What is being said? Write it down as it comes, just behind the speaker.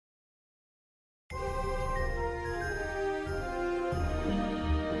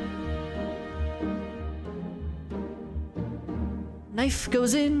Knife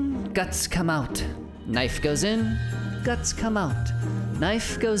goes in, guts come out. Knife goes in, guts come out.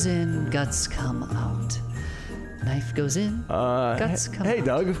 Knife goes in, guts come out. Knife goes in, guts come out. Hey,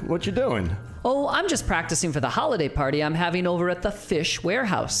 Doug, what you doing? Oh, I'm just practicing for the holiday party I'm having over at the Fish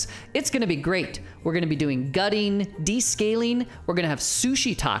Warehouse. It's gonna be great. We're gonna be doing gutting, descaling, we're gonna have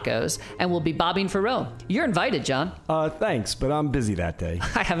sushi tacos, and we'll be bobbing for roe. You're invited, John. Thanks, but I'm busy that day.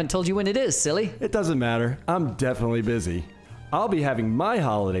 I haven't told you when it is, silly. It doesn't matter. I'm definitely busy. I'll be having my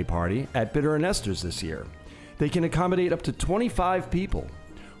holiday party at Bitter & Esther's this year. They can accommodate up to 25 people.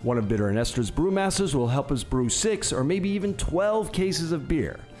 One of Bitter & Esther's brewmasters will help us brew 6 or maybe even 12 cases of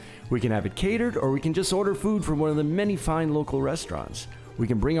beer. We can have it catered, or we can just order food from one of the many fine local restaurants. We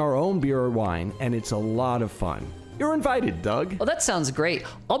can bring our own beer or wine, and it's a lot of fun. You're invited, Doug. Oh, that sounds great.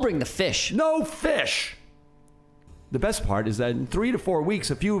 I'll bring the fish. No fish! The best part is that in 3 to 4 weeks,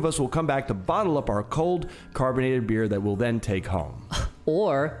 a few of us will come back to bottle up our cold, carbonated beer that we'll then take home.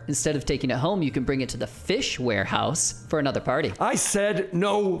 Or, instead of taking it home, you can bring it to the Fish Warehouse for another party. I said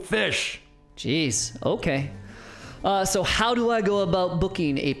no fish! Jeez, okay. So how do I go about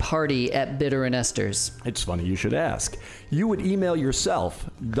booking a party at Bitter & Esther's? It's funny you should ask. You would email yourself,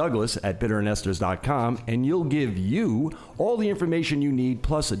 Douglas@bitterandesters.com, and you'll give you all the information you need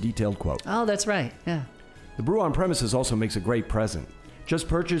plus a detailed quote. Oh, that's right, yeah. The brew on premises also makes a great present. Just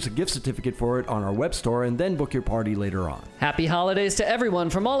purchase a gift certificate for it on our web store and then book your party later on. Happy holidays to everyone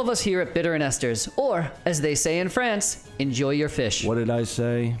from all of us here at Bitter & Esther's. Or, as they say in France, enjoy your fish. What did I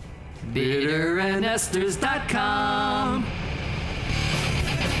say? bitterandesters.com.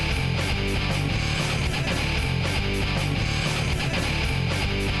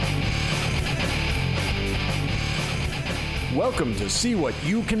 Welcome to See What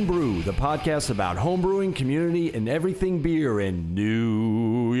You Can Brew, the podcast about homebrewing, community, and everything beer in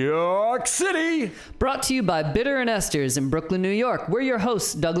New York City. Brought to you by Bitter & Esther's in Brooklyn, New York. We're your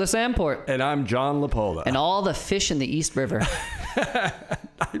hosts, Douglas Amport. And I'm John LaPola. And all the fish in the East River.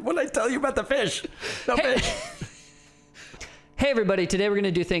 What did I tell you about the fish? The fish. Hey everybody, today we're going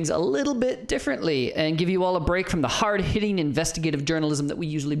to do things a little bit differently and give you all a break from the hard-hitting investigative journalism that we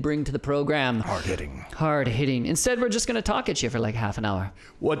usually bring to the program. Hard-hitting. Hard-hitting. Instead, we're just going to talk at you for like half an hour.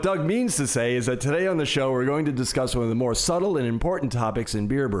 What Doug means to say is that today on the show, we're going to discuss one of the more subtle and important topics in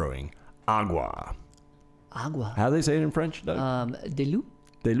beer brewing, agua. Agua. How do they say it in French, Doug? De l'eau.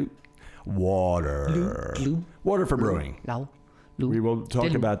 De l'eau. Water. L'eau. Water for brewing. L'eau. We will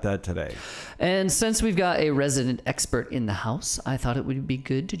talk about that today. And since we've got a resident expert in the house, I thought it would be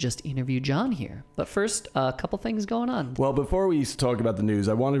good to just interview John here. But first, a couple things going on. Well, before we talk about the news,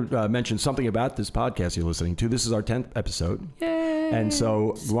 I want to mention something about this podcast you're listening to. This is our 10th episode. Yay! And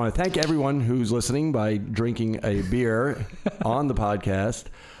so we want to thank everyone who's listening by drinking a beer on the podcast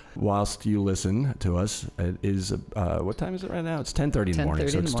whilst you listen to us. It is, what time is it right now? It's 10:30 in the morning,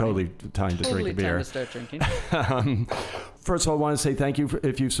 so it's totally time to drink a beer. Time to start drinking. First of all, I want to say thank you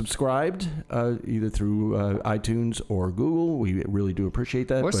if you've subscribed, either through iTunes or Google. We really do appreciate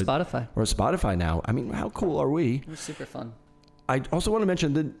that. Or Spotify. Or Spotify now. I mean, how cool are we? It was super fun. I also want to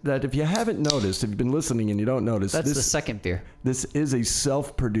mention that if you haven't noticed, if you've been listening and you don't notice, that's the second beer. This is a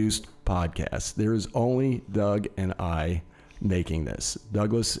self-produced podcast. There is only Doug and I making this.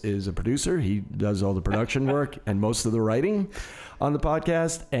 Douglas is a producer. He does all the production work and most of the writing on the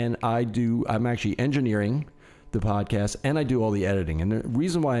podcast. And I'm actually engineering the podcast, and I do all the editing. And the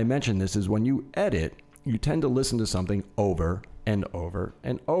reason why I mention this is when you edit, you tend to listen to something over and over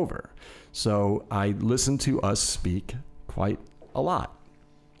and over. So I listen to us speak quite a lot.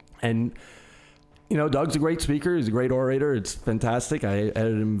 And, you know, Doug's a great speaker. He's a great orator. It's fantastic. I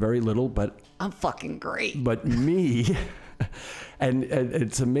edit him very little, but I'm fucking great. But me, and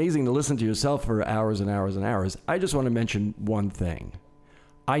it's amazing to listen to yourself for hours and hours and hours. I just want to mention one thing.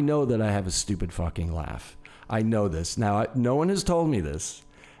 I know that I have a stupid fucking laugh. I know this. Now, no one has told me this,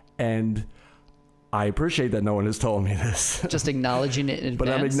 and I appreciate that no one has told me this. Just acknowledging it in advance. But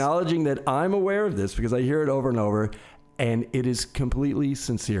I'm acknowledging that I'm aware of this because I hear it over and over, and it is completely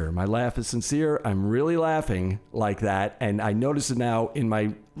sincere. My laugh is sincere. I'm really laughing like that, and I notice it now in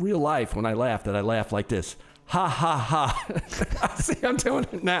my real life when I laugh, that I laugh like this. Ha, ha, ha. See, I'm doing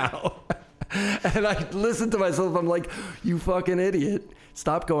it now. And I listen to myself. I'm like, you fucking idiot.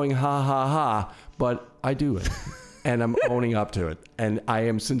 Stop going ha, ha, ha. But I do it. And I'm owning up to it. And I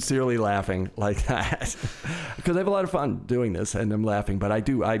am sincerely laughing like that. Because I have a lot of fun doing this. And I'm laughing. But I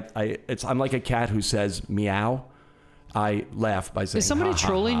do. I'm like a cat who says meow. I laugh by saying, is somebody ha,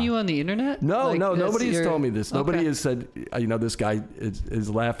 trolling ha, ha. you on the internet? No, nobody's told me this. Okay. Nobody has said, this guy is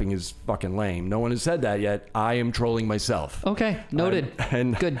laughing is fucking lame. No one has said that yet. I am trolling myself. Okay, noted.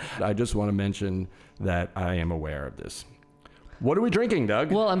 And good. I just want to mention that I am aware of this. What are we drinking,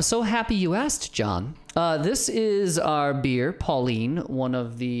 Doug? Well, I'm so happy you asked, John. This is our beer, Pauline, one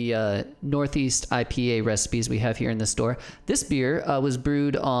of the Northeast IPA recipes we have here in the store. This beer was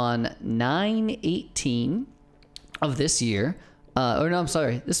brewed on 9/18 of this year. I'm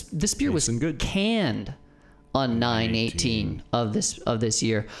sorry. This beer was canned on 9/18 of this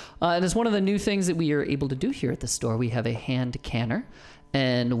year. And it's one of the new things that we are able to do here at the store. We have a hand canner.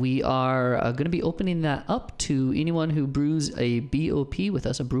 And we are going to be opening that up to anyone who brews a BOP with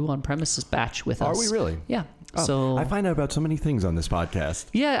us, a brew on premises batch with us. Are we really? Yeah. Oh, so I find out about so many things on this podcast.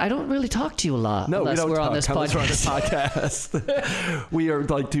 Yeah, I don't really talk to you a lot. No, we don't we're talk on this unless podcast. we're on this podcast. We are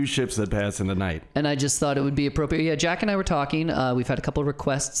like two ships that pass in the night. And I just thought it would be appropriate. Yeah, Jack and I were talking. We've had a couple of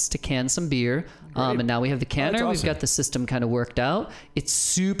requests to can some beer. And now we have the canner. Awesome. We've got the system kind of worked out. It's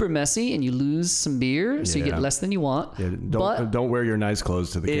super messy, and you lose some beer, so you get less than you want. Yeah, don't wear your nice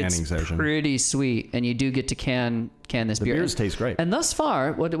clothes to the canning session. It's pretty sweet, and you do get to can this beer. The beers taste great. And thus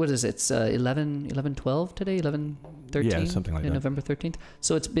far, what is it? It's 11/12 today, 11/13? Yeah, something like that. November 13th.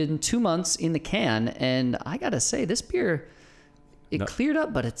 So it's been 2 months in the can, and I got to say, this beer, cleared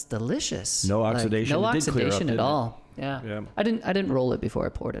up, but it's delicious. No oxidation. No it did clear oxidation up, at all. Yeah. I didn't roll it before I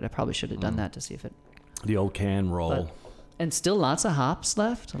poured it. I probably should have done that to see if it. The old can roll. And still lots of hops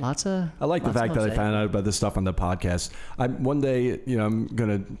left. I like the fact that I found out about this stuff on the podcast. One day, I'm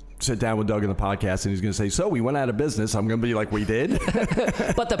going to sit down with Doug in the podcast, and he's going to say, so we went out of business. I'm going to be like, we did?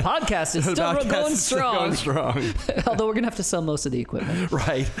 But the podcast is still going strong. Although we're going to have to sell most of the equipment.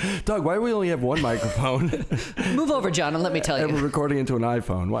 Right. Doug, why do we only have one microphone? Move over, John, and let me tell you. And we're recording into an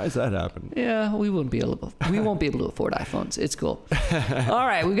iPhone. Why does that happen? Yeah, we won't be able to afford iPhones. It's cool. All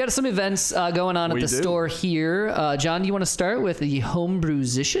right, we've got some events going on at the store here. John, do you want to start with the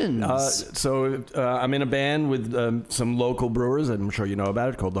Homebrewsicians? So I'm in a band with some local brewers, and I'm sure you know about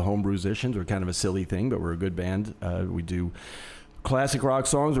it, called the Homebrewsicians. We're kind of a silly thing, but we're a good band. We do classic rock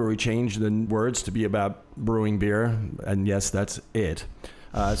songs where we change the words to be about brewing beer, and yes, that's it.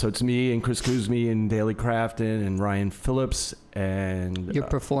 So it's me and Chris Kuzmi and Daley Crafton and Ryan Phillips, and you're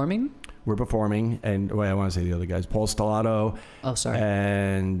performing. We're performing, and I want to say the other guys, Paul Stellato. Oh, sorry.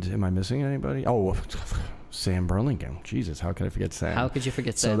 And am I missing anybody? Oh, Sam Burlingame. Jesus, how could I forget Sam? How could you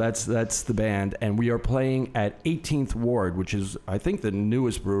forget Sam? So that's the band, and we are playing at 18th Ward, which is, I think, the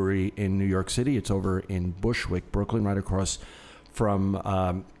newest brewery in New York City. It's over in Bushwick, Brooklyn, right across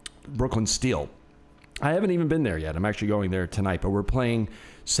from Brooklyn Steel. I haven't even been there yet. I'm actually going there tonight, but we're playing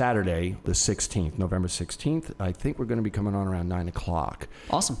Saturday, the 16th, November 16th. I think we're going to be coming on around 9 o'clock.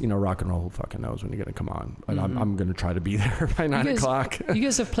 Awesome. Rock and roll, who fucking knows when you're going to come on. But I'm going to try to be there by 9 o'clock. You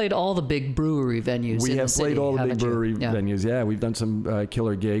guys have played all the big brewery venues. We have played all the big brewery venues. Yeah, we've done some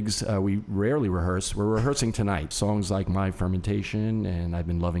killer gigs. We rarely rehearse. We're rehearsing tonight. Songs like My Fermentation and I've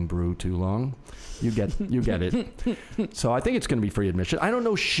Been Loving Brew Too Long. You get it. So I think it's going to be free admission. I don't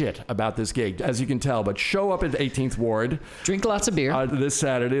know shit about this gig, as you can tell, but show up at 18th Ward. Drink lots of beer. This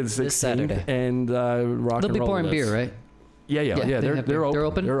Saturday, the 16th. This Saturday. And rock and roll. They'll be pouring beer, right? Yeah. They're open. They're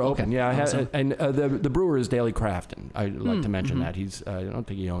open? They're open. Okay. Yeah. Awesome. And the brewer is Daley Crafton. I'd like to mention that. He's I don't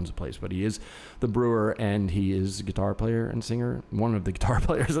think he owns the place, but he is the brewer, and he is a guitar player and singer. One of the guitar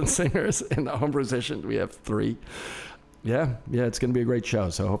players and singers in the Homebrewsicians. We have 3. Yeah. It's going to be a great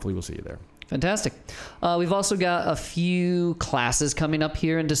show. So hopefully we'll see you there. Fantastic. We've also got a few classes coming up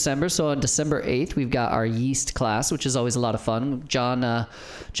here in December. So on December 8th, we've got our yeast class, which is always a lot of fun. John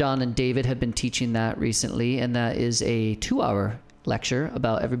and David have been teaching that recently, and that is a 2-hour lecture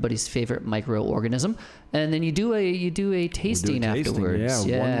about everybody's favorite microorganism. And then you do a tasting afterwards.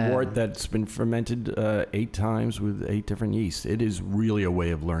 Yeah, one wort that's been fermented 8 times with 8 different yeasts. It is really a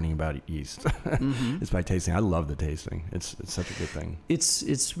way of learning about yeast. It's by tasting. I love the tasting. It's such a good thing.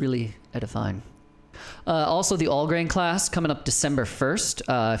 It's really edifying. Also, the all grain class coming up December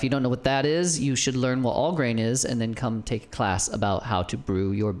 1st. If you don't know what that is, you should learn what all grain is and then come take a class about how to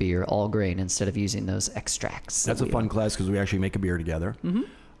brew your beer all grain instead of using those extracts. That's a fun class because we actually make a beer together.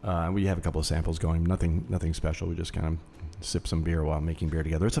 We have a couple of samples going. Nothing special. We just kind of sip some beer while making beer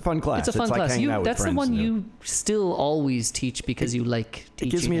together. It's a fun class. It's a fun like class. hanging out with that's friends. The one you still always teach because you like teaching.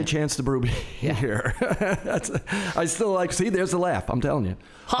 It gives me a chance to brew beer. I still like. See, there's the laugh. I'm telling you.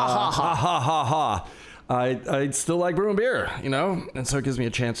 Ha ha ha ha ha ha. I still like brewing beer, and so it gives me a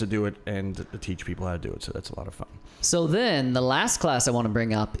chance to do it and to teach people how to do it. So that's a lot of fun. So then the last class I want to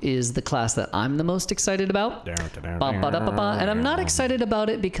bring up is the class that I'm the most excited about. And I'm not excited about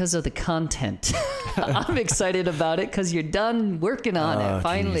it because of the content. I'm excited about it because you're done working on it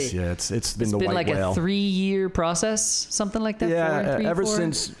finally. Geez, yeah, it's been the white like whale. A 3-year process, something like that. Yeah, 4, 3, ever 4?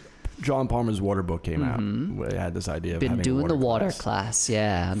 since John Palmer's water book came out, we had this idea of Been having doing a the water class. class,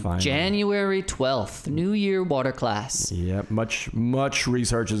 yeah. Finally. January 12th, New Year water class. Yeah, much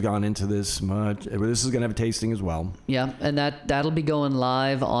research has gone into this. This is going to have a tasting as well. Yeah, and that'll be going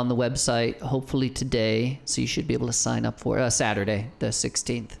live on the website hopefully today, so you should be able to sign up for Saturday, the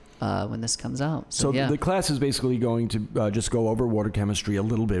 16th. When this comes out. So yeah. the class is basically going to just go over water chemistry a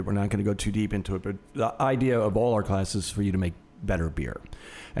little bit. We're not going to go too deep into it, but the idea of all our classes is for you to make better beer.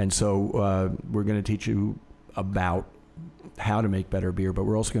 And so we're going to teach you about how to make better beer, but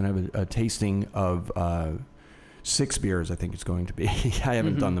we're also going to have a tasting of 6 beers, I think it's going to be. I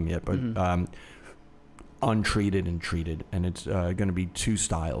haven't done them yet, but untreated and treated, and it's going to be 2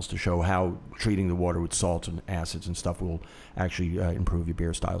 styles to show how treating the water with salts and acids and stuff will actually improve your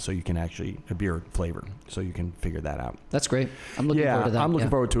beer style, so you can actually a beer flavor, so you can figure that out. That's great. I'm looking forward to that. I'm looking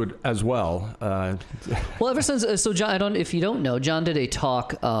forward to it as well. Well, ever since so John, if you don't know, John did a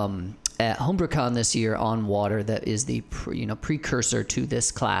talk at HomebrewCon this year on water that is the precursor to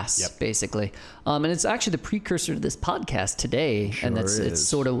this class, basically, and it's actually the precursor to this podcast today. Sure and it's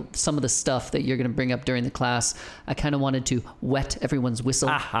sort of some of the stuff that you're going to bring up during the class. I kind of wanted to wet everyone's whistle,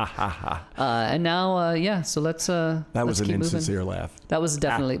 and now so let's that was an keep insincere moving. laugh. That was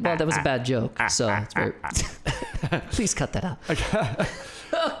definitely that was a bad joke. So it's very please cut that out. Okay.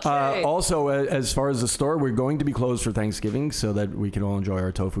 Also, as far as the store, we're going to be closed for Thanksgiving so that we can all enjoy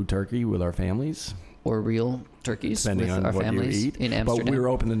our tofu turkey with our families. Or real turkeys depending with on our what families you eat. in Amsterdam. But we're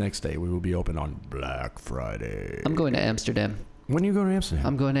open the next day. We will be open on Black Friday. I'm going to Amsterdam. When are you going to Amsterdam?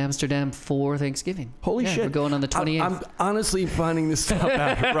 I'm going to Amsterdam for Thanksgiving. Holy shit. We're going on the 28th. I'm honestly finding this stuff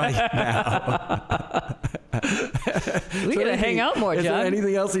out right now. We gotta hang out more, John. Is there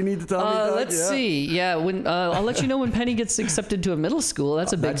anything else you need to tell me, Doug? Let's see. Yeah, when I'll let you know when Penny gets accepted to a middle school.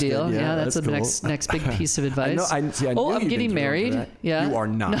 That's a big deal. Good. Yeah, that's the cool. next big piece of advice. I knew I'm getting married. Yeah. You are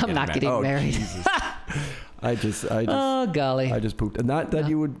not. No, I'm not getting married. Jesus. I just oh golly! I just pooped. And not that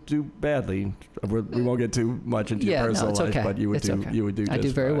you would do badly. We won't get too much into your personal life, but you would do. You would do. I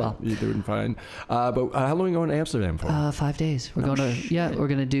do very well. You're doing fine. But how long are you going to Amsterdam for? 5 days. We're going to. Yeah, we're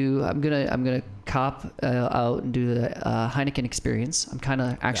gonna do. I'm gonna cop out and do the Heineken experience. I'm kind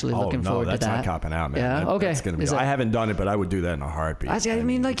of actually looking forward to that. That's not copping out, man. Yeah. Okay. That's gonna be. I haven't done it, but I would do that in a heartbeat. I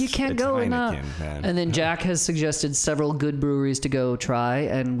mean, like you can't go and not. Man. And then Jack has suggested several good breweries to go try,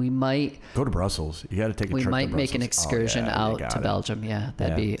 and we might go to Brussels. You got to take a trip. We might to make an excursion out to Belgium. Yeah,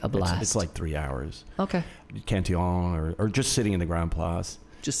 that'd be a blast. It's like 3 hours. Okay. Cantillon or just sitting in the Grand Place.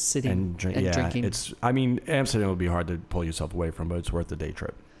 Just sitting and drinking. Amsterdam would be hard to pull yourself away from, but it's worth the day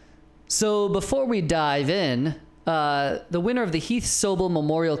trip. So before we dive in, the winner of the Heath Sobel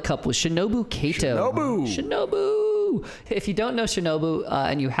Memorial Cup was Shinobu Kato. Shinobu! If you don't know Shinobu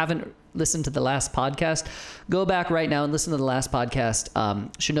and you haven't listened to the last podcast, go back right now and listen to the last podcast.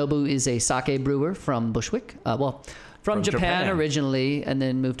 Shinobu is a sake brewer from Bushwick. From Japan originally, and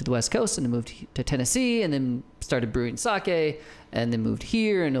then moved to the West Coast, and then moved to Tennessee, and then started brewing sake, and then moved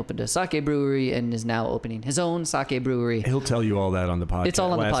here and opened a sake brewery, and is now opening his own sake brewery. He'll tell you all that on the podcast. It's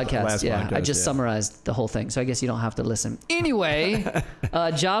all on the podcast. Yeah, I just summarized the whole thing, so I guess you don't have to listen. Anyway,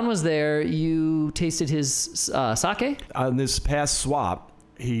 John was there. You tasted his sake? On this past swap,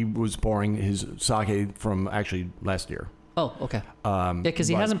 he was pouring his sake from actually last year. Oh, okay. Because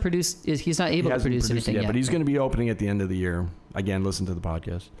he hasn't produced. He's not able to produce anything yet. But he's going to be opening at the end of the year. Again, listen to the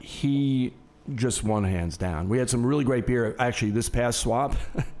podcast. He just won hands down. We had some really great beer. Actually, this past swap,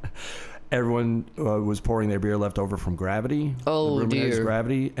 everyone was pouring their beer left over from Gravity. Oh, dear.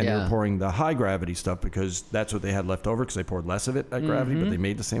 Gravity, and they were pouring the high gravity stuff because that's what they had left over because they poured less of it at Gravity, but they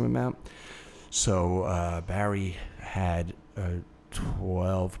made the same amount. So Barry had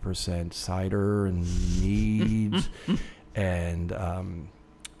 12% cider and meads. And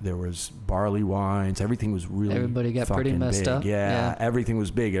there was barley wines. Everything was really everybody got pretty messed big. up. Yeah, everything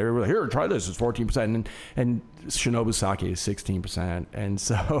was big. Everybody, here, try this. It's 14%, and Shinobu sake is 16%, and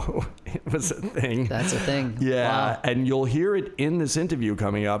so it was a thing. That's a thing. Yeah, wow. And you'll hear it in this interview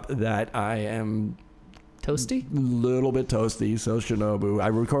coming up that I am toasty, a little bit toasty. So Shinobu, I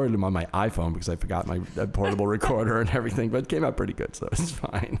recorded him on my iPhone because I forgot my portable recorder and everything, but it came out pretty good, so it's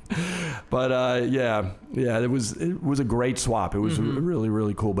fine. But yeah, it was a great swap. It was really,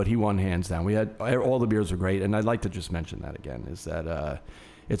 really cool. But he won hands down. We had all the beers were great, and I'd like to just mention that again is that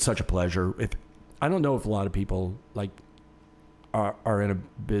it's such a pleasure. I don't know if a lot of people like are in a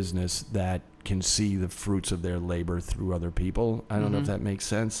business that can see the fruits of their labor through other people. I don't know if that makes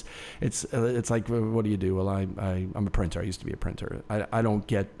sense. It's like, what do you do? Well, I'm a printer. I used to be a printer.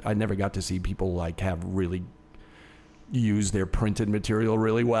 I never got to see people like have really use their printed material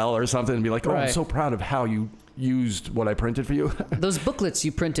really well or something and be like, oh, I'm so proud of how you used what I printed for you. Those booklets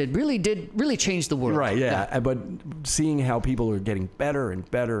you printed really changed the world. Right, yeah. But seeing how people are getting better and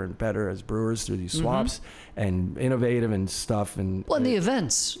better and better as brewers through these swaps and innovative and stuff. And the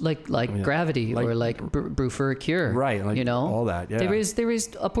events like Gravity or like Brew for a Cure. Right, like all that, yeah. They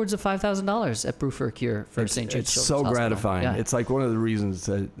raised upwards of $5,000 at Brew for a Cure for St. Jude's It's Children's so Hospital. gratifying. Yeah. It's like one of the reasons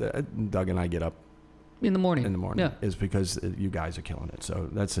that Doug and I get up in the morning. Yeah. Is because you guys are killing it. So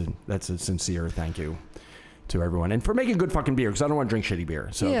that's a sincere thank you to everyone, and for making good fucking beer, because I don't want to drink shitty beer.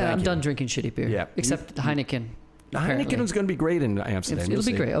 So yeah, I'm done drinking shitty beer. Yeah, except Heineken. Heineken is going to be be great in Amsterdam. It'll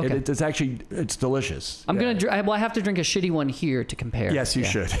be great. Okay, it's delicious. I'm gonna. I have to drink a shitty one here to compare. Yes, you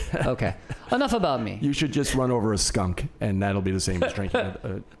should. Okay, enough about me. You should just run over a skunk, and that'll be the same as drinking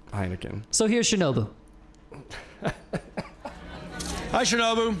a Heineken. So here's Shinobu. Hi,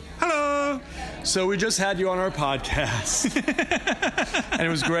 Shinobu. Hello. So we just had you on our podcast, and it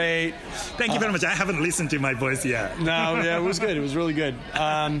was great. Thank you very much. I haven't listened to my voice yet. No, yeah, it was good. It was really good.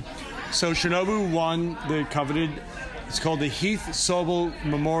 So Shinobu won the coveted, it's called the Heath Sobel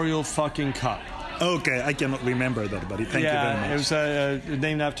Memorial fucking Cup. Okay, I cannot remember that, buddy. Thank you very much. It was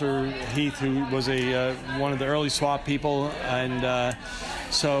named after Heath, who was one of the early swap people, and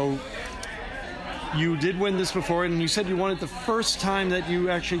so you did win this before, and you said you won it the first time that you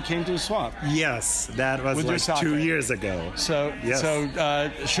actually came to a swap. Yes, that was With your like sake. 2 years ago. So, Yes.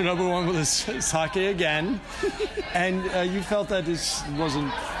 Shinobu won with his sake again, and you felt that this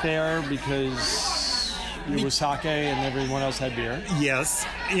wasn't fair because you were sake and everyone else had beer. Yes,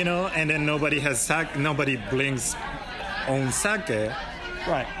 and then nobody brings own sake.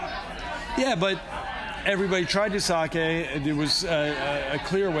 Right. Yeah, but everybody tried to sake. It was a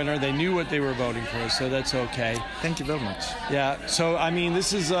clear winner. They knew what they were voting for, so that's okay. Thank you very much. Yeah, so I mean,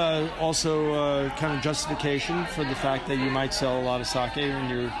 this is also kind of justification for the fact that you might sell a lot of sake when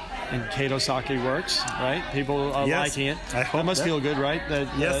you're in Kato Sake Works, right? People are liking it. I hope that must feel good, right?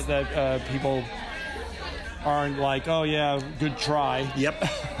 That people aren't like, oh yeah, good try. Yep.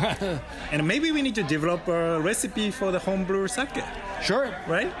 And maybe we need to develop a recipe for the homebrew sake. Sure.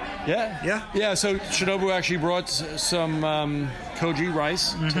 Right? Yeah, so Shinobu actually brought some koji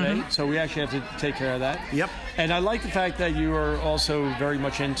rice today, so we actually have to take care of that. Yep. And I like the fact that you are also very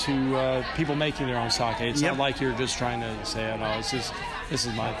much into people making their own sake. It's not like you're just trying to say, oh no, this is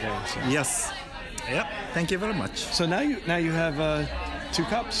my thing. So. Yes. Yep. Thank you very much. So now you have 2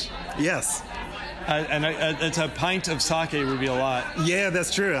 cups. Yes. And it's a pint of sake would be a lot. Yeah,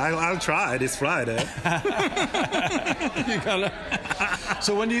 that's true. I'll try this Friday. You gotta.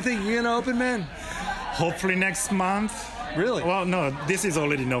 So when do you think you're gonna open, man? Hopefully next month. Really? Well, no, this is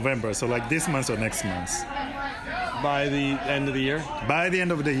already November, so like this month or next month. By the end of the year? By the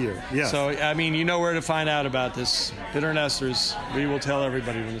end of the year, yes. So, I mean, you know where to find out about this. Bitter Nesters, we will tell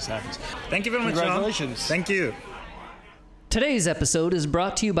everybody when this happens. Thank you very much, John. Congratulations. Thank you. Today's episode is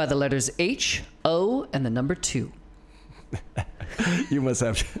brought to you by the letters H, O, and the number 2. You must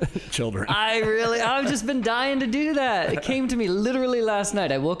have children. I've just been dying to do that. It came to me literally last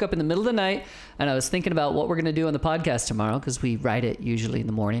night. I woke up in the middle of the night and I was thinking about what we're going to do on the podcast tomorrow, because we write it usually in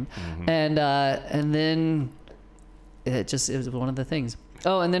the morning. And then it was one of the things.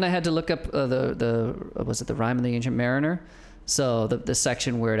 Oh, and then I had to look up the Rime of the Ancient Mariner? So the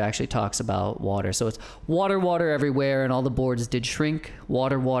section where it actually talks about water. So it's water everywhere, and all the boards did shrink.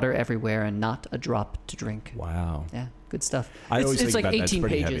 Water everywhere, and not a drop to drink. Wow. Yeah, good stuff. I always it's think like about 18 that's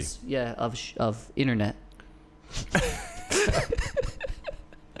pretty pages. Heavy. Yeah, of internet.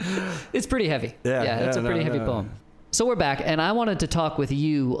 It's pretty heavy. Yeah, it's a pretty heavy poem. So we're back, and I wanted to talk with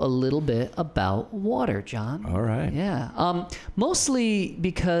you a little bit about water, John. All right. Yeah. Mostly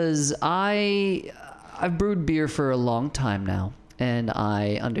because I've brewed beer for a long time now, and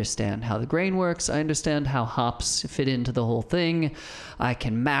I understand how the grain works. I understand how hops fit into the whole thing. I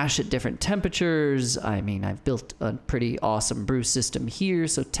can mash at different temperatures. I mean, I've built a pretty awesome brew system here,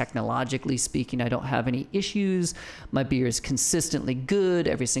 so technologically speaking, I don't have any issues. My beer is consistently good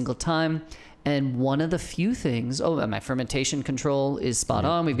every single time. And one of the few things, and my fermentation control is spot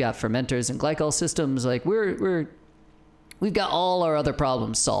on. We've got fermenters and glycol systems. Like we've got all our other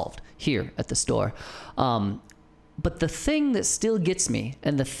problems solved here at the store. But the thing that still gets me,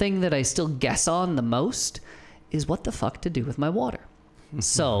 and the thing that I still guess on the most, is what the fuck to do with my water.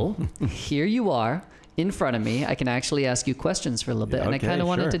 So here you are in front of me. I can actually ask you questions for a little bit, and I kind of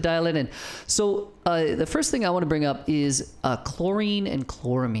wanted to dial it in. So the first thing I want to bring up is chlorine and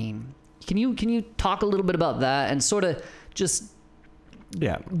chloramine. Can you talk a little bit about that and sort of just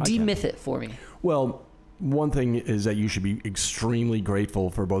demyth it for me? Well, one thing is that you should be extremely grateful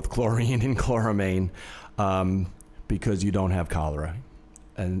for both chlorine and chloramine, because you don't have cholera.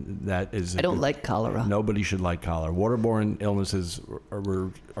 and that is. I don't like cholera. Nobody should like cholera. Waterborne illnesses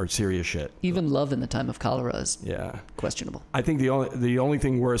are serious shit. Even love in the time of cholera is Yeah. questionable. I think the only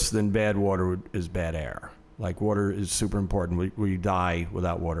thing worse than bad water is bad air. Like water is super important. We die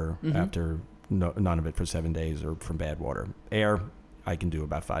without water after none of it for 7 days or from bad water. Air, I can do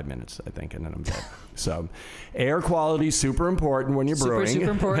about 5 minutes, I think, and then I'm dead. So, air quality is super important when you're brewing.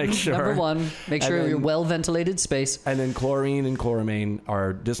 Super important. Make sure. Number one, make sure And you're then- well-ventilated space. And then chlorine and chloramine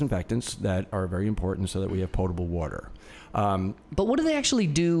are disinfectants that are very important so that we have potable water. But what do they actually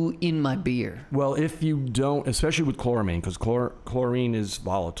do in my beer? Well, if you don't, especially with chloramine, because chlorine is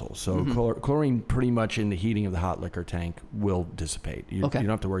volatile. So chlorine pretty much in the heating of the hot liquor tank will dissipate. You don't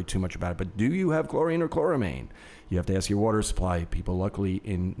have to worry too much about it. But do you have chlorine or chloramine? You have to ask your water supply people. Luckily,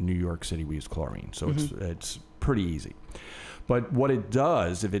 in New York City, we use chlorine. So it's pretty easy. But what it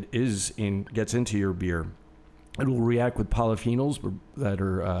does, if it gets into your beer, it will react with polyphenols that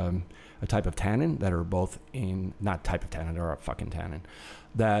are a type of tannin that are both not type of tannin, they're a fucking tannin.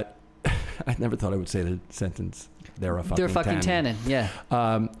 That, I never thought I would say the sentence, they're a fucking tannin. They're fucking tannin,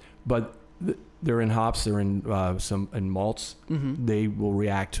 yeah. But they're in hops, they're in in malts. They will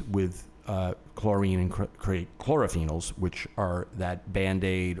react with chlorine and create chlorophenols, which are that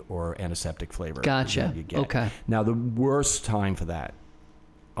Band-Aid or antiseptic flavor. Gotcha. That you get. Okay. Now, the worst time for that,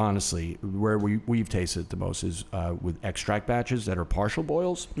 honestly, where we've tasted it the most is with extract batches that are partial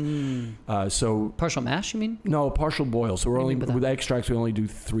boils. So Partial mash, you mean? no, partial boil. So we're only remember that. with extracts. We only do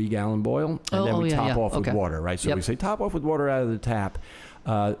 3 gallon boil, and then we top off with water, right? So we say top off with water out of the tap.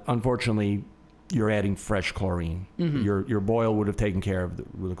 Unfortunately, you're adding fresh chlorine. Your boil would have taken care of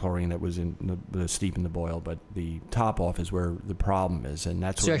the chlorine that was in the steep in the boil, but the top off is where the problem is, and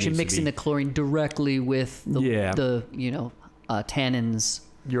that's So where you're actually mixing the chlorine directly with the tannins.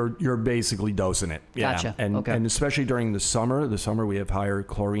 You're basically dosing it. Yeah. Gotcha. And especially during the summer we have higher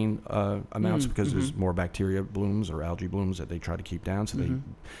chlorine amounts because there's more bacteria blooms or algae blooms that they try to keep down. So they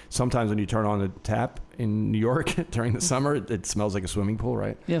sometimes when you turn on the tap in New York during the summer, it smells like a swimming pool,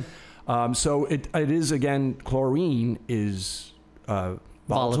 right? Yeah. So it is, again, chlorine is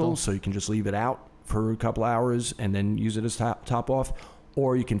volatile, so you can just leave it out for a couple hours and then use it as top off,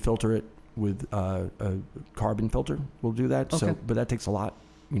 or you can filter it with a carbon filter. We'll do that. Okay. But that takes a lot.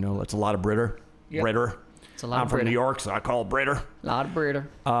 That's a lot of Britter. Yep. Britter. It's a lot I'm of from Britter. New York, so I call it Britter. A lot of Britter.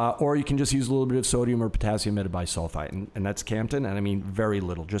 Or you can just use a little bit of sodium or potassium metabisulfite, and that's Campton. And I mean, very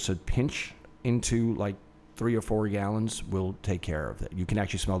little, just a pinch into like 3 or 4 gallons will take care of it. You can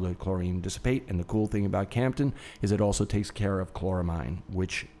actually smell the chlorine dissipate. And the cool thing about Campton is it also takes care of chloramine,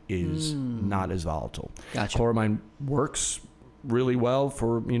 which is not as volatile. Gotcha. Chloramine works really well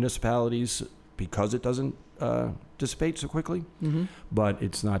for municipalities because it doesn't dissipate so quickly, but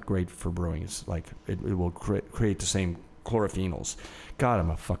it's not great for brewing. It's like it will create the same chlorophenols. God,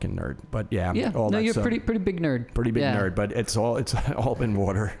 I'm a fucking nerd. But yeah, all that you're stuff. pretty big nerd. Pretty big nerd, but it's all been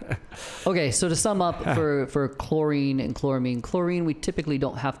water. Okay, so to sum up for chlorine and chloramine, chlorine we typically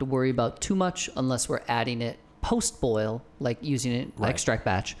don't have to worry about too much unless we're adding it post-boil, like using it extract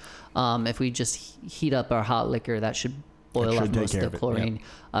batch. If we just heat up our hot liquor, that should boil off most of the chlorine.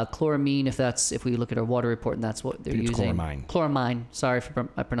 Chloramine, if we look at our water report, and that's what they're using. Chloramine. Sorry for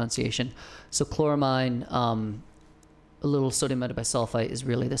my pronunciation. So chloramine, a little sodium metabisulfite is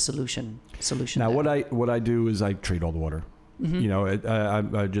really the solution. Now, there. what I do is I treat all the water.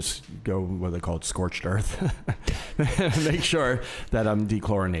 I just go what they call it scorched earth. Make sure that I'm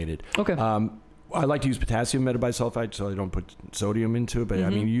dechlorinated. Okay. I like to use potassium metabisulfite so I don't put sodium into it, but I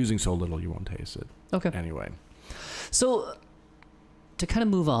mean, using so little, you won't taste it. Okay. Anyway. So to kind of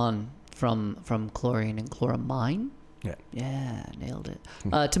move on from chlorine and chloramine. Yeah, nailed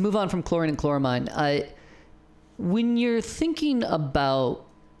it. To move on from chlorine and chloramine, when you're thinking about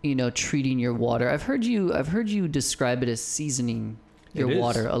treating your water, I've heard you describe it as seasoning your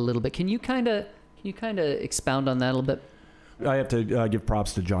water a little bit. Can you kind of expound on that a little bit? I have to give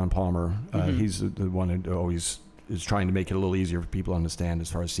props to John Palmer. He's the one who always is trying to make it a little easier for people to understand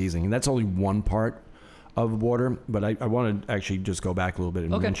as far as seasoning. And that's only one part of water, but I want to actually just go back a little bit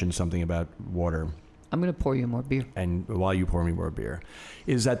and mention something about water. I'm going to pour you more beer. And while you pour me more beer,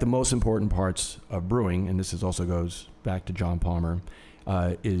 is that the most important parts of brewing, and this also goes back to John Palmer,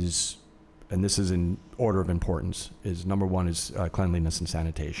 and this is in order of importance, is number one is cleanliness and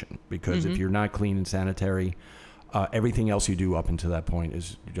sanitation. Because if you're not clean and sanitary, everything else you do up until that point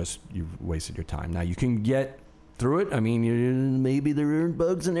is just, you've wasted your time. Now, you can get through it. I mean, maybe there are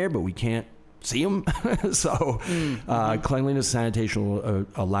bugs in there, but we can't see them. So cleanliness and sanitation will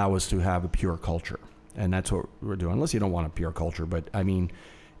allow us to have a pure culture. And that's what we're doing, unless you don't want a pure culture. But I mean,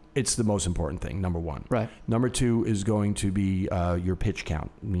 it's the most important thing, number one. Right. Number two is going to be your pitch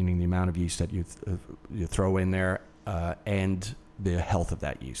count, meaning the amount of yeast that you throw in there and the health of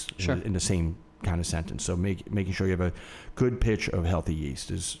that yeast in the same kind of sentence. So making sure you have a good pitch of healthy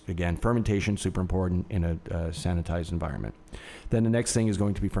yeast is, again, fermentation, super important in a sanitized environment. Then the next thing is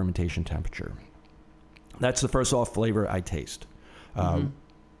going to be fermentation temperature. That's the first off flavor I taste,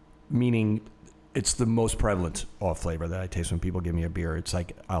 meaning it's the most prevalent off flavor that I taste when people give me a beer. It's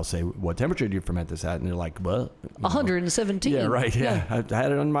like, I'll say, what temperature do you ferment this at? And they're like, well, 117. Yeah, right. Yeah. I've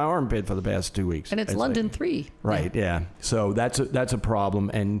had it on my armpit for the past 2 weeks. And it's London 3. Right. Yeah. So that's a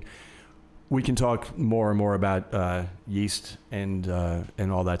problem. And we can talk more and more about yeast and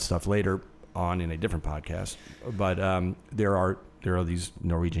all that stuff later on in a different podcast. But there are these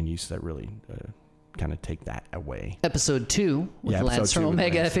Norwegian yeasts that really kind of take that away. Episode 2 with Lance from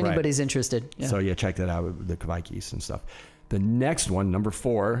Omega, if anybody's interested. Yeah. So check that out with the Kvike yeast and stuff. The next one, number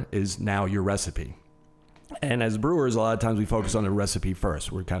 4, is now your recipe. And as brewers, a lot of times we focus on the recipe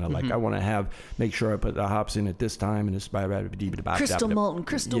first. We're kind of like, I want to make sure I put the hops in at this time and this crystal malt and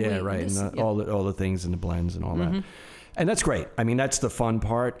crystal wheat. Yeah, right. And all the things and the blends and all that. And that's great. I mean, that's the fun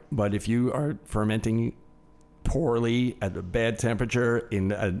part. But if you are fermenting poorly at a bad temperature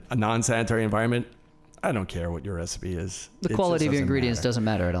in a non-sanitary environment, I don't care what your recipe is. The quality of your ingredients doesn't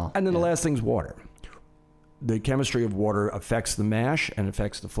matter at all. And then the last thing's water. The chemistry of water affects the mash and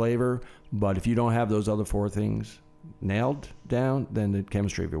affects the flavor. But if you don't have those other 4 things nailed down, then the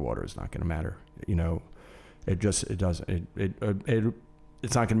chemistry of your water is not going to matter. You know, it's not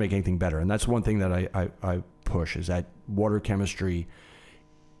going to make anything better. And that's one thing that I push, is that water chemistry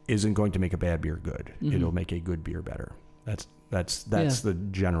isn't going to make a bad beer good. It'll make a good beer better. That's the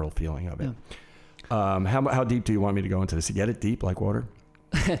general feeling of it. Yeah. How deep do you want me to go into this? You get it deep like water?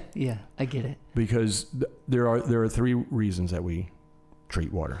 Yeah, I get it. Because there are 3 reasons that we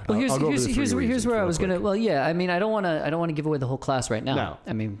treat water. Well, here's where I was gonna. Well, yeah. I mean, I don't want to give away the whole class right now. No.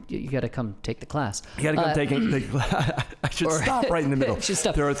 I mean, you got to come take the class. You got to come take it. I should stop right in the middle.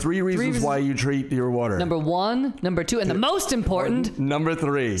 There are 3 reasons why you treat your water. Number 1, number 2, and the most important, number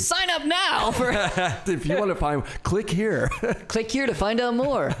 3. Sign up now for. If you want to find, click here. Click here to find out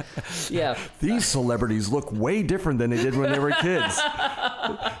more. Yeah. These celebrities look way different than they did when they were kids.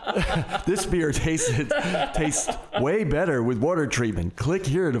 This beer tastes way better with water treatment. Click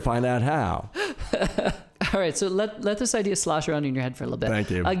here to find out how. All right, so let this idea slosh around in your head for a little bit. Thank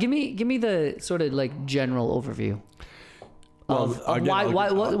you. Give me the sort of like general overview.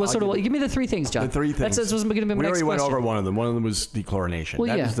 Give me the 3 things, John. The 3 things. That's going to be my next question. We already went over one of them. One of them was dechlorination. Well,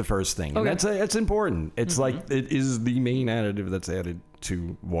 that was the first thing. Okay. And that's important. It's like, it is the main additive that's added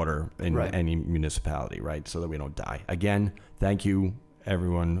to water in any municipality, right? So that we don't die. Again, thank you,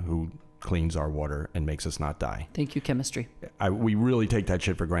 everyone who cleans our water and makes us not die. Thank you, chemistry. We really take that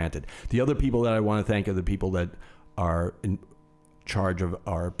shit for granted. The other people that I want to thank are the people that are in charge of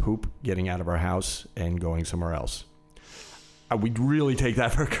our poop getting out of our house and going somewhere else. We really take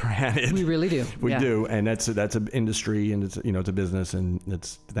that for granted. We really do. We do, and that's an industry, and it's a business, and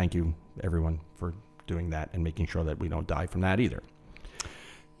thank you everyone for doing that and making sure that we don't die from that either.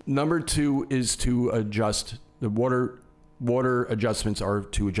 Number 2 is to adjust the water. Water adjustments are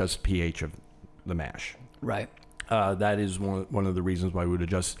to adjust pH of the mash. Right. That is one of the reasons why we would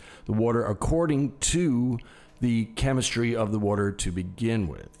adjust the water according to the chemistry of the water to begin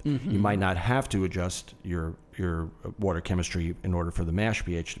with. You might not have to adjust your water chemistry in order for the mash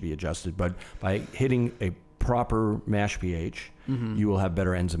pH to be adjusted, but by hitting a proper mash pH, you will have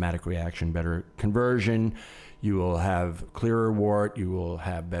better enzymatic reaction, better conversion. You will have clearer wort. You will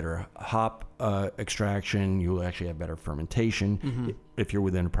have better hop extraction. You will actually have better fermentation if you're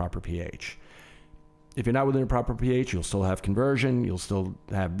within a proper pH. If you're not within a proper pH, you'll still have conversion. You'll still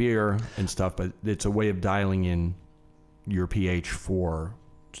have beer and stuff, but it's a way of dialing in your pH for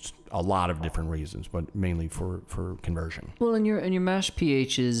a lot of different reasons, but mainly for conversion. Well, and your mash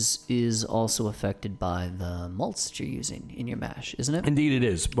pH is also affected by the malts that you're using in your mash, isn't it? Indeed it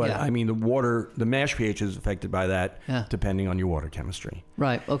is. But I mean, the mash pH is affected by that depending on your water chemistry.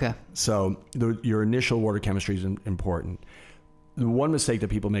 Right. Okay. So your initial water chemistry is important. The one mistake that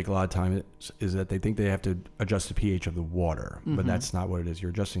people make a lot of time is that they think they have to adjust the pH of the water, but that's not what it is.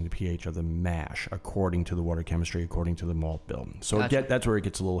 You're adjusting the pH of the mash according to the water chemistry, according to the malt bill. So gotcha. That's where it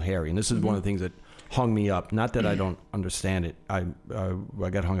gets a little hairy. And this is one of the things that hung me up. Not that I don't understand it. I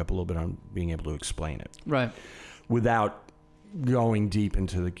got hung up a little bit on being able to explain it. Right. Without going deep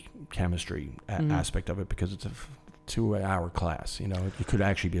into the chemistry aspect of it, because it's a 2-hour class, it could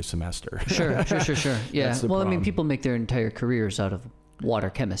actually be a semester. Sure. Yeah. Well, I mean, people make their entire careers out of water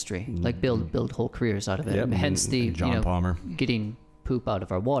chemistry, like build whole careers out of it. Yep. Hence the John Palmer getting poop out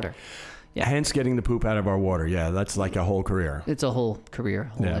of our water. Yeah. Hence getting the poop out of our water. Yeah, that's like a whole career. It's a whole career,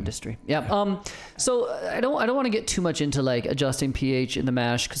 whole industry. Yeah. So I don't want to get too much into like adjusting pH in the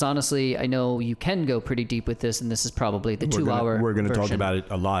mash, because honestly, I know you can go pretty deep with this, and this is probably the 2 hour. We're going to talk version. about it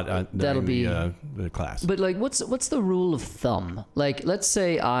a lot. That'll be the class. But like, what's the rule of thumb? Like, let's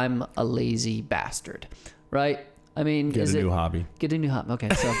say I'm a lazy bastard, right? I mean, Get a new hobby. Get a new hobby. Okay,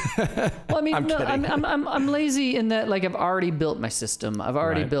 so well, I mean, I'm lazy in that like I've already built my system. I've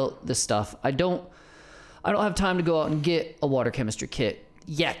already built this stuff. I don't have time to go out and get a water chemistry kit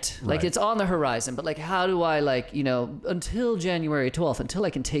yet. Like it's on the horizon, but like, how do I until January 12th, until I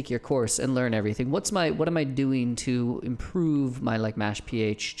can take your course and learn everything? What am I doing to improve my like mash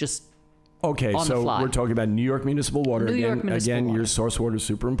pH? Just okay, so we're talking about New York municipal water again. Water. Your source water is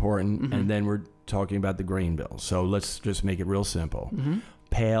super important, and then we're talking about the grain bill. So let's just make it real simple.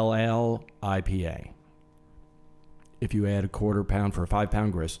 Pale ale IPA. If you add a 1/4 pound for a 5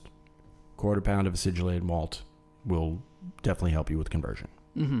 pound grist, 1/4 pound of acidulated malt will definitely help you with conversion.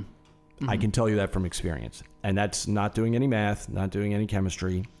 I can tell you that from experience, and that's not doing any math, not doing any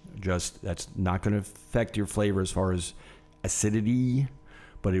chemistry. Just that's not going to affect your flavor as far as acidity,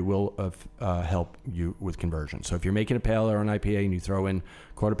 but it will help you with conversion. So if you're making a pale ale or an IPA and you throw in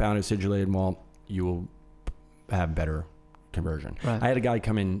 1/4 pound of acidulated malt, you will have better conversion. I had a guy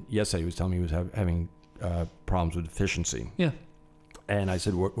come in yesterday who was telling me he was having problems with efficiency. Yeah. And I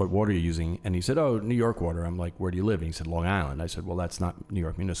said, what water are you using? And he said, oh, New York water. I'm like, where do you live? And he said, Long Island. I said, well, that's not New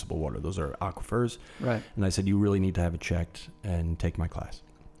York municipal water. Those are aquifers. Right. And I said, you really need to have it checked and take my class.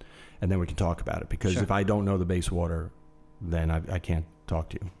 And then we can talk about it. Because if I don't know the base water, then I can't talk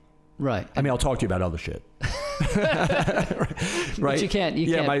to you. Right. I mean, I'll talk to you about other shit. Right? But you can't.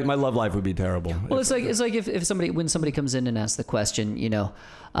 Yeah, my love life would be terrible. Well, it's like if somebody comes in and asks the question,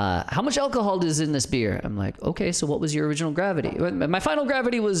 how much alcohol is in this beer? I'm like, okay, so what was your original gravity? My final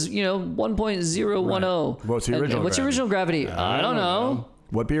gravity was 1.010. Right. What's the original? What's your original gravity? I don't know.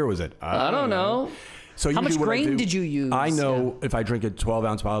 What beer was it? I don't know. So how much grain did you use? I know if I drink a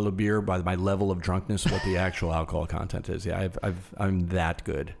 12-ounce bottle of beer by my level of drunkenness, what the actual alcohol content is. Yeah, I'm that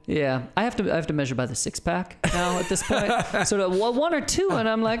good. Yeah, I have to measure by the 6-pack now at this point. Sort of 1 or 2, and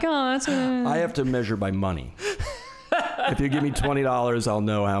I'm like, oh, that's. I have to measure by money. If you give me $20, I'll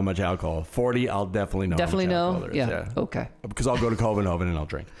know how much alcohol. 40, I'll definitely know. Definitely know. There is. Yeah. Okay. Because I'll go to Copenhagen and I'll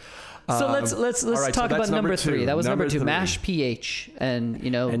drink. So let's right, talk about number 3. That was number 2, 3. Mash pH, and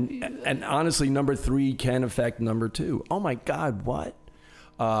and honestly, number 3 can affect number 2. Oh my God, what?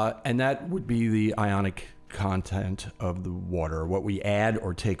 And that would be the ionic content of the water, what we add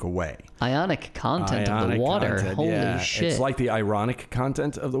or take away. Ionic content of the water. Holy shit! It's like the ironic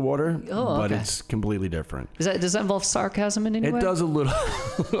content of the water, but it's completely different. Does that involve sarcasm in any way? It does a little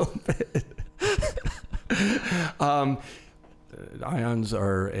bit. Ions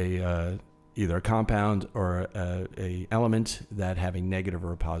are either a compound or a element that have a negative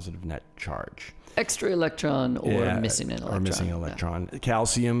or a positive net charge. Extra electron or missing an electron. Or missing an electron. Yeah.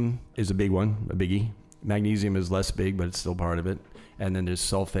 Calcium is a big one, a biggie. Magnesium is less big, but it's still part of it. And then there's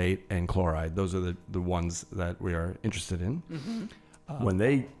sulfate and chloride. Those are the ones that we are interested in. When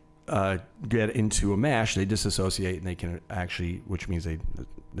they get into a mash, they disassociate and they can actually, which means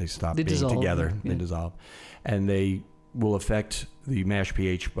they stop being together. Yeah. They dissolve. And they will affect the mash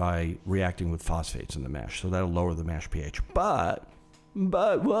pH by reacting with phosphates in the mash. So that'll lower the mash pH. But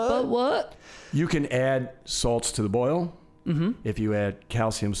what? But what? You can add salts to the boil. If you add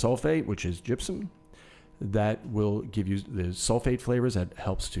calcium sulfate, which is gypsum, that will give you the sulfate flavors. That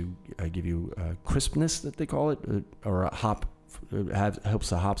helps to give you crispness, that they call it, or a hop. Helps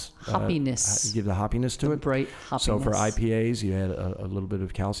the hops hoppiness. Give the hoppiness to it. Bright hoppiness. So for IPAs, you add a little bit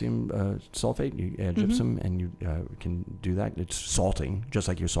of calcium sulfate. You add gypsum, and you can do that. It's salting, just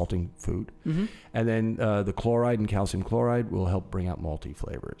like you're salting food. And then the chloride and calcium chloride will help bring out malty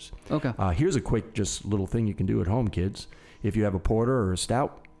flavors. Okay. Here's a quick, just little thing you can do at home, kids. If you have a porter or a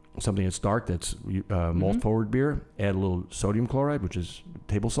stout, something that's dark, that's malt forward beer, add a little sodium chloride, which is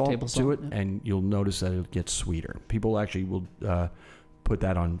table salt to it, and you'll notice that it gets sweeter. People actually will put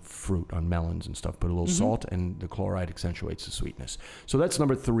that on fruit, on melons and stuff, put a little salt, and the chloride accentuates the sweetness. So that's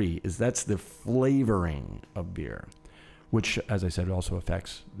number 3, that's the flavoring of beer, which, as I said, also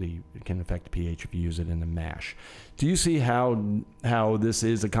can affect the pH if you use it in the mash. Do you see how this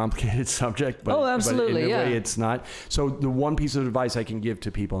is a complicated subject? But, absolutely, but in a way it's not. So the one piece of advice I can give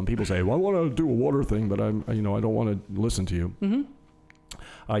to people, and people say, well, I want to do a water thing, but I don't want to listen to you.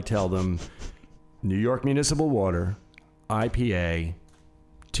 I tell them, New York municipal water, IPA,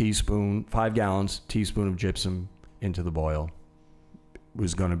 teaspoon, 5 gallons, teaspoon of gypsum into the boil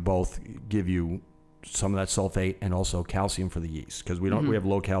was going to both give you some of that sulfate and also calcium for the yeast, because we have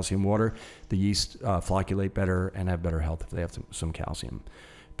low calcium water. The yeast flocculate better and have better health if they have some calcium.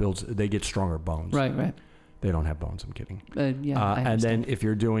 They get stronger bones. Right. They don't have bones. I'm kidding. I and then if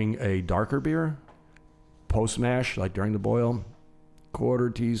you're doing a darker beer, post mash, like during the boil, quarter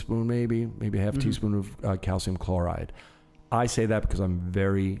teaspoon, maybe half teaspoon of calcium chloride. I say that because I'm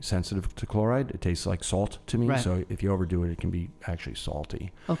very sensitive to chloride. It tastes like salt to me. Right. So if you overdo it, it can be actually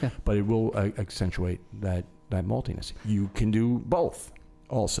salty. Okay. But it will accentuate that maltiness. You can do both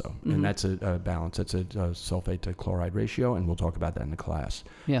also. And that's a balance. That's a sulfate to chloride ratio. And we'll talk about that in the class.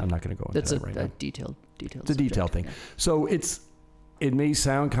 Yeah. I'm not going to go into that right now. That's a detailed It's a detailed thing. Yeah. So it may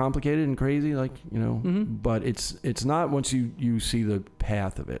sound complicated and crazy, like, but it's not once you see the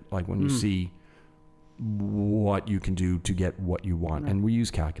path of it, like when you see what you can do to get what you want. And we use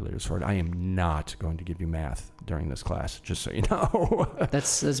calculators for it. I am not going to give you math during this class, just so you know.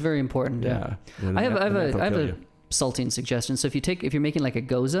 That's very important. Yeah. I have a salting suggestion. So if you're making like a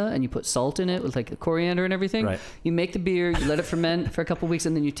goza and you put salt in it with like the coriander and everything, you make the beer, you let it ferment for a couple of weeks,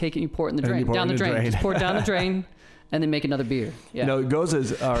 and then you take it and you pour it in the drain, down the drain. Just pour it down the drain. And then make another beer. Yeah.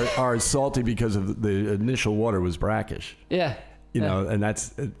 Gozas are salty because of the initial water was brackish. Yeah. You know, and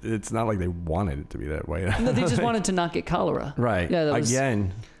it's not like they wanted it to be that way. No, they just wanted to not get cholera. Right. Yeah.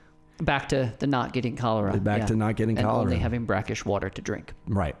 Again. Back to the not getting cholera. Back to not getting cholera. And only having brackish water to drink.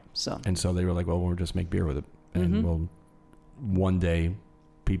 Right. And so they were like, well, we'll just make beer with it. And we'll, one day,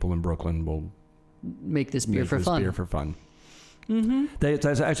 people in Brooklyn will make this beer for fun.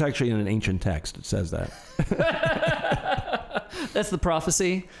 That's actually in an ancient text. It says that. That's the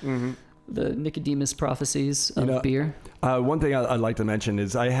prophecy. The Nicodemus prophecies of beer. One thing I'd like to mention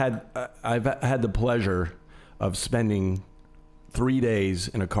is I've had the pleasure of spending 3 days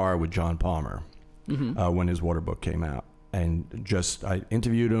in a car with John Palmer when his water book came out. And I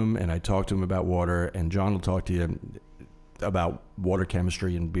interviewed him and I talked to him about water, and John will talk to you about water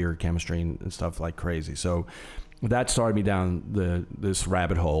chemistry and beer chemistry and stuff like crazy. So that started me down this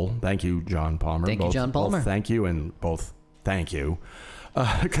rabbit hole. Thank you, John Palmer. Thank you, John Palmer. Both thank you and both thank you.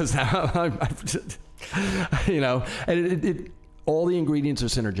 Because now and all the ingredients are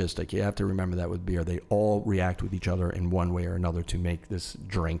synergistic. You have to remember that with beer. They all react with each other in one way or another to make this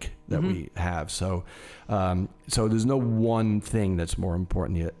drink that we have. So there's no one thing that's more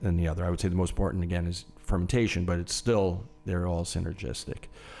important than the other. I would say the most important, again, is fermentation, but they're all synergistic.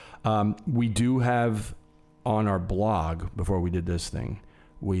 We do have on our blog, before we did this thing,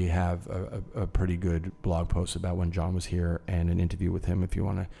 we have a pretty good blog post about when John was here and an interview with him if you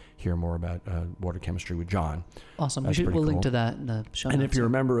want to hear more about water chemistry with John. Awesome. We'll link to that in the show notes. And if you're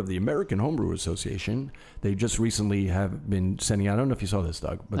a member of the American Homebrew Association, they just recently have been sending out, I don't know if you saw this,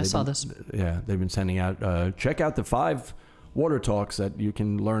 Doug. But I saw this. Yeah, they've been sending out, check out the 5 water talks that you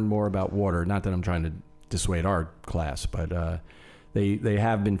can learn more about water. Not that I'm trying to dissuade our class, but they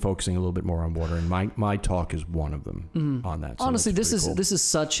have been focusing a little bit more on water, and my talk is one of them on that. So honestly, this is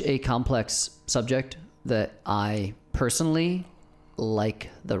such a complex subject that I personally like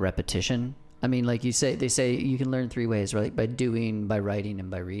the repetition. I mean, like they say you can learn 3 ways, right? By doing, by writing, and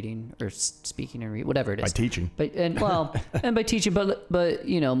by reading, or speaking and reading, whatever it is. By teaching. And by teaching, but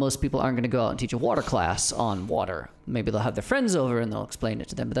most people aren't going to go out and teach a water class on water. Maybe they'll have their friends over and they'll explain it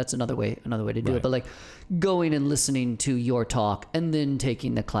to them, but that's another way to do it. But like going and listening to your talk and then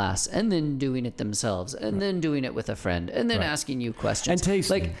taking the class and then doing it themselves and then doing it with a friend and then asking you questions. And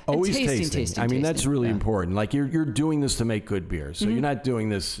tasting. Always tasting. I mean, that's really important. Like you're doing this to make good beer. So you're not doing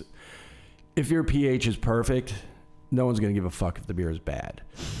this. If your pH is perfect, no one's going to give a fuck if the beer is bad,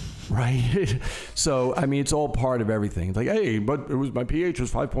 right? So, I mean, it's all part of everything. It's like, hey, but my pH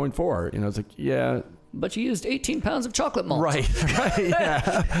was 5.4. It's like, yeah. But you used 18 pounds of chocolate malt. Right,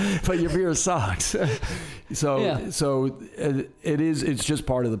 yeah. But your beer sucks. So it's just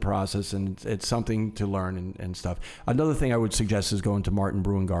part of the process, and it's something to learn and stuff. Another thing I would suggest is going to Martin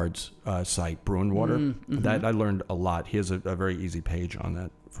Bruingard's site, Bruin Water. That I learned a lot. He has a very easy page on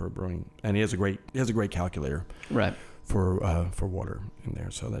that for brewing, and he has a great calculator for water in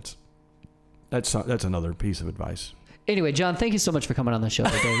there. So that's another piece of advice. Anyway, John, thank you so much for coming on the show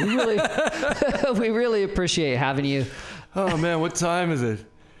today. We really appreciate having you. Oh man, what time is it?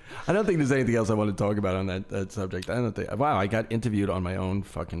 I don't think there's anything else I want to talk about on that subject. I don't think. Wow, I got interviewed on my own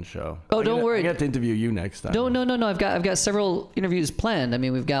fucking show. Oh, don't worry. I got to interview you next time. No. I've got several interviews planned. I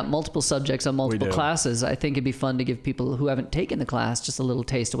mean, we've got multiple subjects on multiple classes. I think it'd be fun to give people who haven't taken the class just a little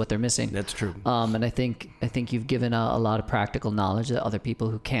taste of what they're missing. That's true. And I think you've given a lot of practical knowledge that other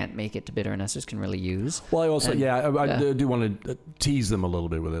people who can't make it to bitter and esters can really use. Well, I also I do want to tease them a little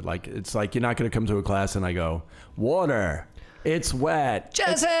bit with it. Like it's like you're not going to come to a class and I go water. It's wet.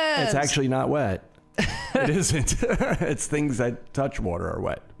 Jazz hands! It's actually not wet. It isn't. It's things that touch water are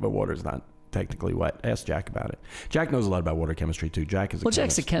wet, but water's not technically wet. Ask Jack about it. Jack knows a lot about water chemistry too. Jack is a chemist.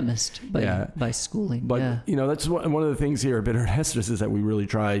 Jack's a chemist by schooling. But you know, that's one of the things here at Bitter Nesters is that we really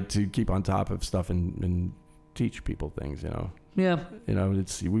try to keep on top of stuff and teach people things. You know. Yeah. You know,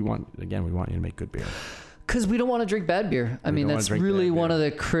 we want you to make good beer. Because we don't want to drink bad beer. I mean, that's really one of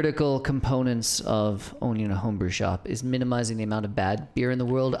the critical components of owning a homebrew shop is minimizing the amount of bad beer in the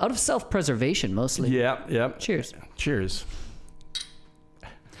world out of self-preservation mostly. Yeah. Cheers. Cheers.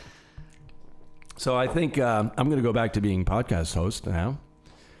 So I think I'm going to go back to being podcast host now.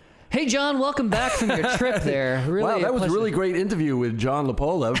 Hey, John, welcome back from your trip there. Really wow, that was a really great interview with John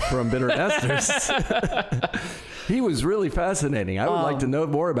Lapola from Bitter Nesters. He was really fascinating. I would like to know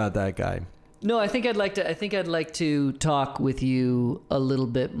more about that guy. No, I think I'd like to talk with you a little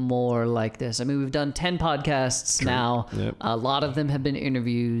bit more like this. I mean, we've done 10 podcasts now. Yep. A lot of them have been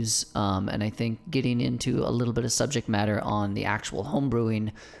interviews, and I think getting into a little bit of subject matter on the actual home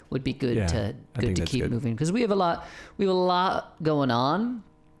brewing would be good to keep moving, because we have a lot going on.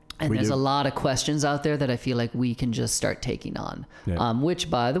 And there's a lot of questions out there that I feel like we can just start taking on. Yeah. Which,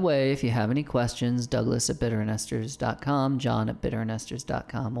 by the way, if you have any questions, Douglas at bitternesters.com, John at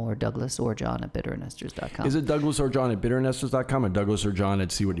bitternesters.com, or Douglas or John at bitternesters.com. Is it Douglas or John at bitternesters.com or Douglas or John at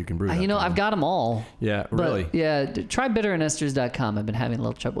seewhatyoucanbrew.com? You know, I've got them all. Yeah, really? Yeah, try bitternesters.com. I've been having a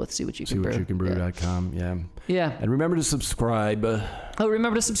little trouble with seewhatyoucanbrew.com, yeah. And remember to subscribe.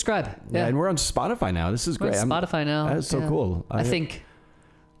 Remember to subscribe. Yeah, and we're on Spotify now. This is great. We're on Spotify now. That's so cool. I think...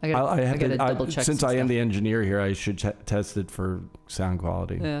 I gotta double check. Since I am the engineer here, I should test it for sound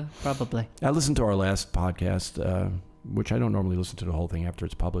quality. Yeah, probably. I listened to our last podcast, which I don't normally listen to the whole thing after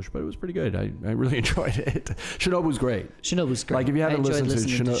it's published, but it was pretty good. I really enjoyed it. Shinobu's great. Like if you haven't listened to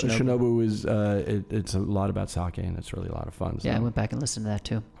Shinobu is it's a lot about sake, and it's really a lot of fun. So. Yeah, I went back and listened to that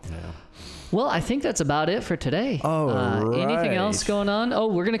too. Yeah. Well, I think that's about it for today. Oh, right. Anything else going on? Oh,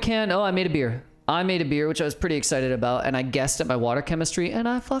 we're gonna can. Oh, I made a beer, which I was pretty excited about, and I guessed at my water chemistry, and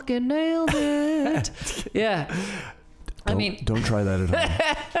I fucking nailed it. Yeah. Don't try that at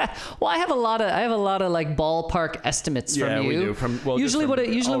home. Well, I have a lot of like ballpark estimates from you. We do. Usually what I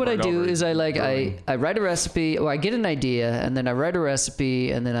do is I write a recipe, or I get an idea, and then I write a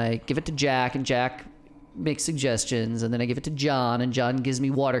recipe, and then I give it to Jack, and Jack makes suggestions, and then I give it to John, and John gives me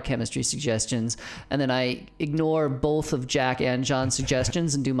water chemistry suggestions, and then I ignore both of Jack and John's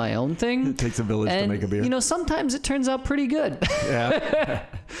suggestions and do my own thing. It takes a village to make a beer. You know, sometimes it turns out pretty good. Yeah.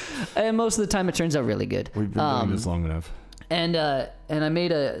 And most of the time it turns out really good. We've been doing this long enough. And I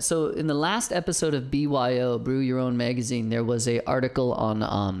made so in the last episode of BYO, Brew Your Own Magazine, there was a article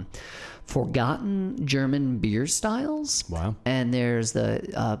on forgotten German beer styles. Wow. And there's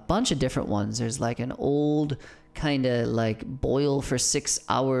a bunch of different ones. There's like an old kind of like boil for 6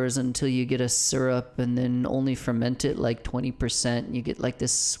 hours until you get a syrup, and then only ferment it like 20%. And you get like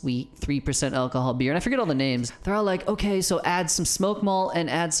this sweet 3% alcohol beer. And I forget all the names. They're all like, okay, so add some smoke malt and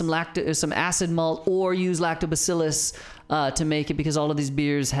add some acid malt, or use lactobacillus to make it, because all of these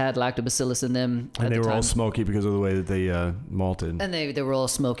beers had lactobacillus in them. And they were all smoky because of the way that they malted. And they were all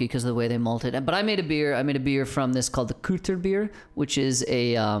smoky because of the way they malted. But I made a beer from this called the Kuter beer, which is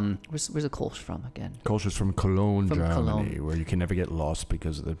a where's the Kolsch from again? Kolsch is from Cologne, Germany, where you can never get lost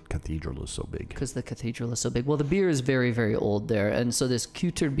because the cathedral is so big. Because the cathedral is so big. Well, the beer is very, very old there, and so this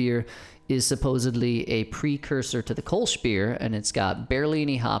Kuter beer is supposedly a precursor to the Kolsch beer, and it's got barely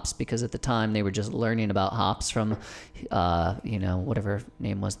any hops, because at the time they were just learning about hops from, whatever her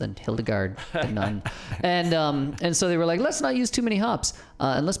name was then, Hildegard the nun, and so they were like, let's not use too many hops,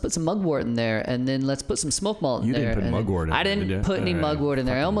 and let's put some mugwort in there, and then let's put some smoke malt in there. You didn't put mugwort in. I didn't put any mugwort in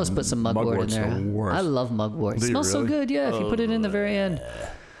there. I almost put some mugwort in there. The worst. I love mugwort. It smells so good. Yeah, if you put it in the very end.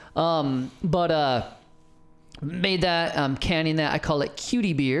 Made that, I'm canning that. I call it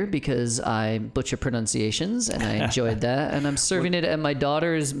cutie beer because I butcher pronunciations, and I enjoyed that. And I'm serving it at my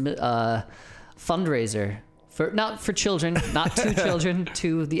daughter's fundraiser not for children, not to children,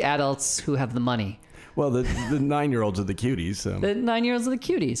 to the adults who have the money. Well, the 9-year-olds are the cuties. So. The 9-year-olds are the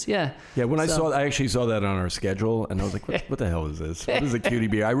cuties, yeah. Yeah, when I actually saw that on our schedule, and I was like, what the hell is this? What is a cutie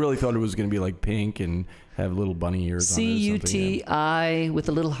beer? I really thought it was going to be like pink and have little bunny ears on it or something. C-U-T-I with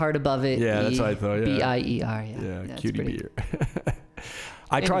a little heart above it. Yeah, that's what I thought, yeah. B-I-E-R, yeah, cutie beer.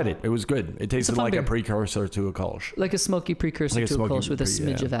 I tried it. It was good. It tasted like a precursor to a Kolsch. Like a smoky precursor to a Kolsch with a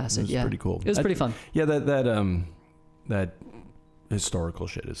smidge of acid, It was pretty cool. It was pretty fun. Yeah, that historical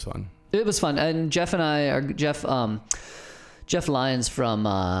shit is fun. It was fun, and Jeff Lyons from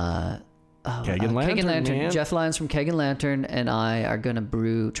Keg and Lantern. Jeff Lyons from Keg and Lantern, and I are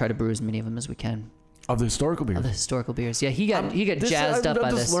gonna try to brew as many of them as we can. Of the historical beers. Of the historical beers. Yeah, he got jazzed up by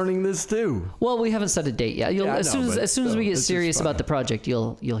I'm this. just learning this too. Well, we haven't set a date yet. You'll, Yeah, I as know, soon as we get it's just serious fun. about the project,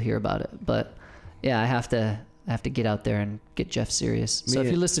 you'll hear about it. But yeah, I have to get out there and get Jeff serious. So if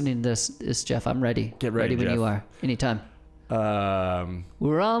you're listening to this Jeff, I'm ready. Get ready, when Jeff. you are. Anytime. We're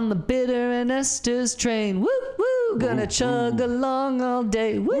We're on the bitter and esters train. Woo woo, gonna chug along all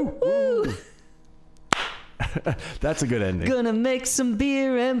day. Woo woo. That's a good ending. Gonna make some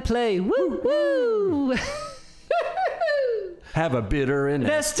beer and play. Woo woo. Have a bitter and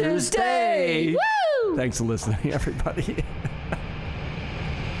Esther's Day. Woo! Thanks for listening, everybody.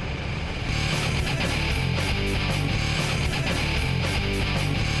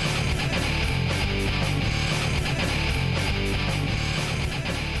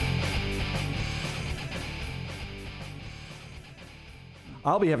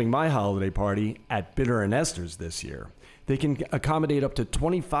 I'll be having my holiday party at Bitter and Esther's this year. They can accommodate up to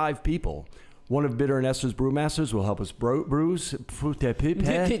 25 people. One of Bitter and Esther's brewmasters will help us brews. Gonna help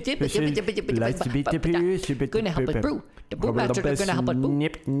us brew. The brewmaster is gonna help us brew.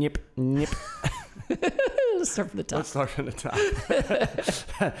 Nip, nip, nip. Let's start from the top. Let's start from the top.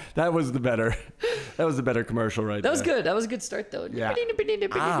 That was the better commercial right there. That was good. That was a good start, though. Yeah.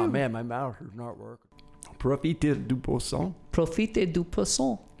 Ah, man, my mouth is not working. Profitez du poisson. Profitez du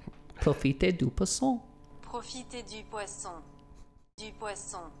poisson. Profitez du poisson. Profitez du poisson. Du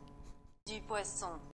poisson. Du poisson.